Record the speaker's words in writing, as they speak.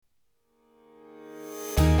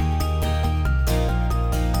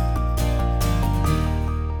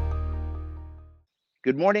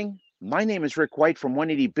Good morning. My name is Rick White from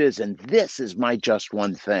 180 Biz, and this is my Just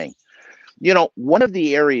One Thing. One of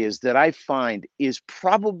the areas that I find is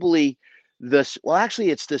probably actually,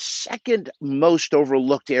 it's the second most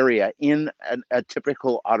overlooked area in a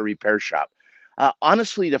typical auto repair shop.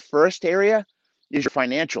 Honestly, the first area is your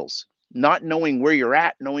financials. Not knowing where you're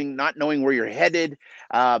at, not knowing where you're headed,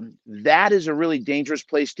 that is a really dangerous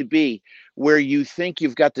place to be, where you think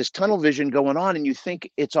you've got this tunnel vision going on, and you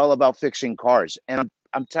think it's all about fixing cars. And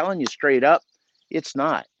I'm telling you straight up, it's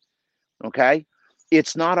not. Okay.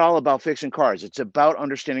 It's not all about fixing cars. It's about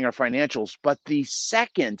understanding our financials. But the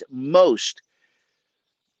second most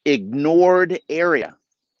ignored area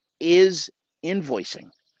is invoicing,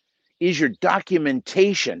 is your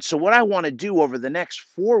documentation. So, what I want to do over the next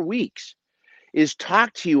 4 weeks is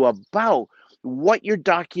talk to you about what your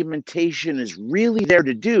documentation is really there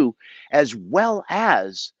to do, as well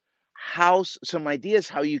as some ideas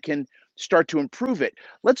how you can start to improve it.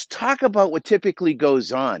 Let's talk about what typically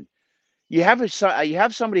goes on. You have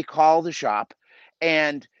somebody call the shop,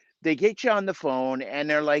 and they get you on the phone, and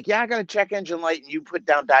they're like, "Yeah, I got a check engine light," and you put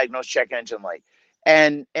down diagnose check engine light.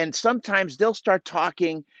 And sometimes they'll start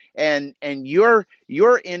talking, and you're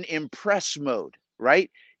in impress mode,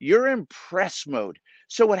 right? You're impress mode.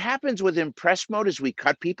 So what happens with impress mode is we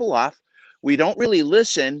cut people off. We don't really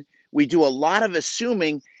listen. We do a lot of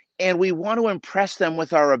assuming, and we want to impress them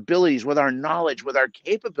with our abilities, with our knowledge, with our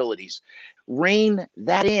capabilities. Rein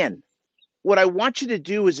that in. What I want you to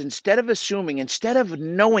do is, instead of assuming, instead of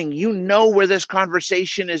knowing where this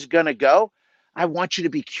conversation is going to go, I want you to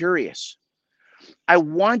be curious. I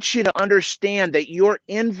want you to understand that your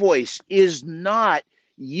invoice is not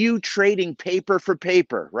you trading paper for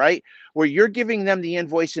paper, right? Where you're giving them the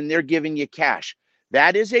invoice and they're giving you cash.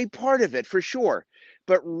 That is a part of it for sure.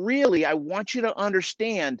 But really, I want you to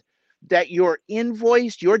understand that your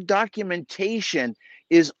invoice, your documentation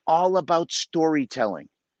is all about storytelling.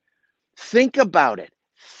 Think about it.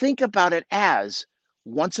 Think about it as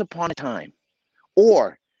once upon a time,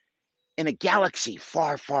 or in a galaxy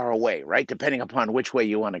far, far away, right? Depending upon which way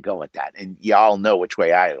you want to go with that. And y'all know which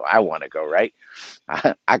way I want to go, right?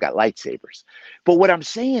 I got lightsabers. But what I'm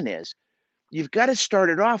saying is, you've got to start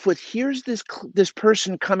it off with, here's this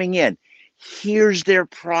person coming in. Here's their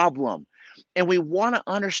problem. And we want to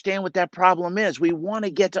understand what that problem is. We want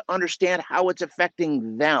to get to understand how it's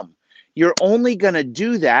affecting them. You're only going to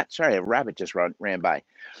do that. Sorry, a rabbit just ran by.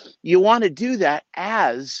 You want to do that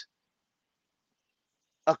as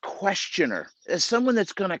a questioner, as someone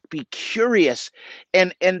that's going to be curious.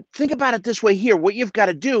 And think about it this way here. What you've got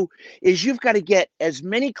to do is you've got to get as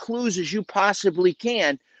many clues as you possibly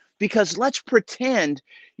can, because let's pretend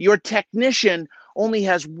your technician only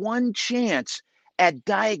has one chance at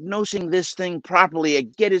diagnosing this thing properly,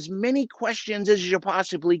 and get as many questions as you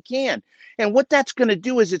possibly can. And what that's going to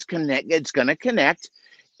do is it's going to connect,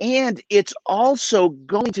 and it's also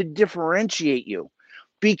going to differentiate you,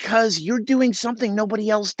 because you're doing something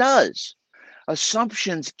nobody else does.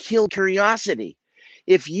 Assumptions kill curiosity.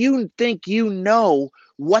 If you think you know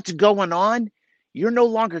what's going on, you're no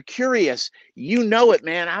longer curious. You know it,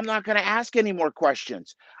 man. I'm not going to ask any more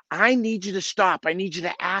questions. I need you to stop. I need you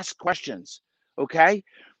to ask questions. Okay?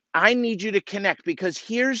 I need you to connect, because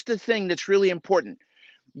here's the thing that's really important.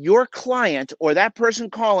 Your client, or that person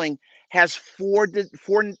calling, has four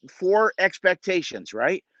expectations,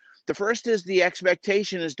 right? The first is, the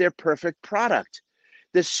expectation is their perfect product.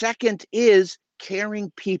 The second is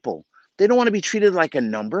caring people. They don't want to be treated like a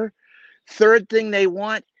number. Third thing they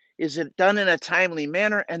want is it done in a timely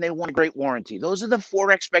manner, and they want a great warranty. Those are the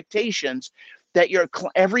four expectations that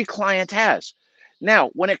every client has. Now,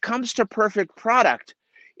 when it comes to perfect product,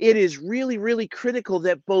 it is really, really critical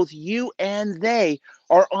that both you and they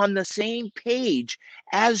are on the same page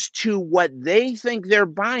as to what they think they're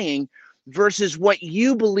buying versus what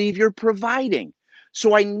you believe you're providing.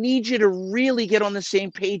 So I need you to really get on the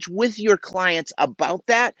same page with your clients about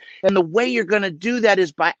that. And the way you're going to do that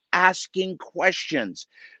is by asking questions.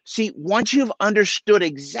 See, once you've understood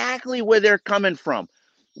exactly where they're coming from,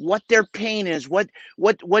 what their pain is, what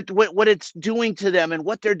it's doing to them, and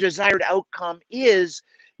what their desired outcome is,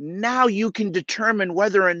 now you can determine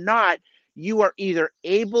whether or not you are either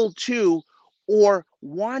able to or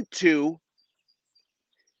want to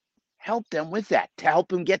help them with that, to help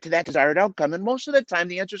them get to that desired outcome. And most of the time,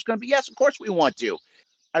 the answer is going to be yes, of course we want to.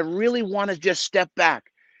 I really want to just step back.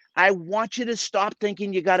 I want you to stop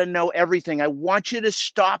thinking you got to know everything. I want you to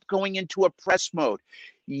stop going into a press mode.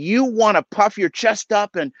 You want to puff your chest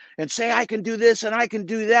up and say, I can do this and I can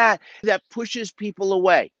do that. That pushes people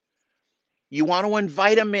away. You want to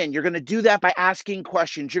invite them in. You're going to do that by asking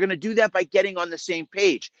questions. You're going to do that by getting on the same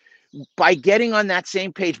page. By getting on that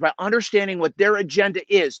same page, by understanding what their agenda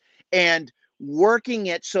is and working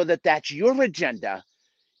it so that that's your agenda,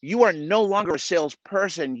 you are no longer a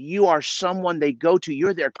salesperson. You are someone they go to.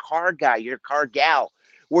 You're their car guy, your car gal,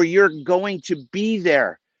 where you're going to be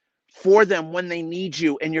there for them when they need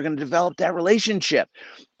you, and you're going to develop that relationship.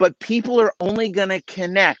 But people are only going to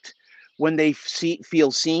connect when they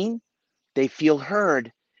feel seen, they feel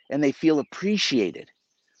heard, and they feel appreciated.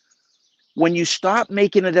 When you stop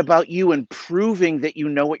making it about you and proving that you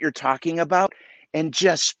know what you're talking about and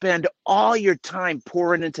just spend all your time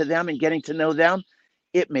pouring into them and getting to know them,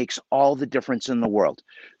 it makes all the difference in the world.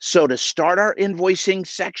 So to start our invoicing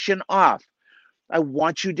section off, I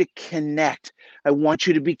want you to connect. I want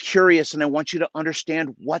you to be curious, and I want you to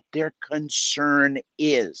understand what their concern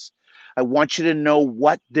is. I want you to know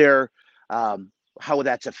what their how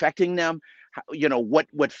that's affecting them.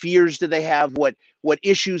 What fears do they have? What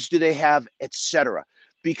issues do they have, etc.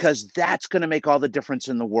 Because that's going to make all the difference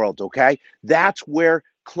in the world. Okay, that's where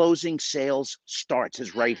closing sales starts.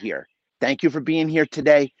 Is right here. Thank you for being here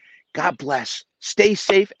today. God bless. Stay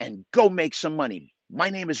safe and go make some money. My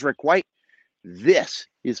name is Rick White. This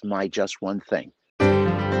is my Just One Thing.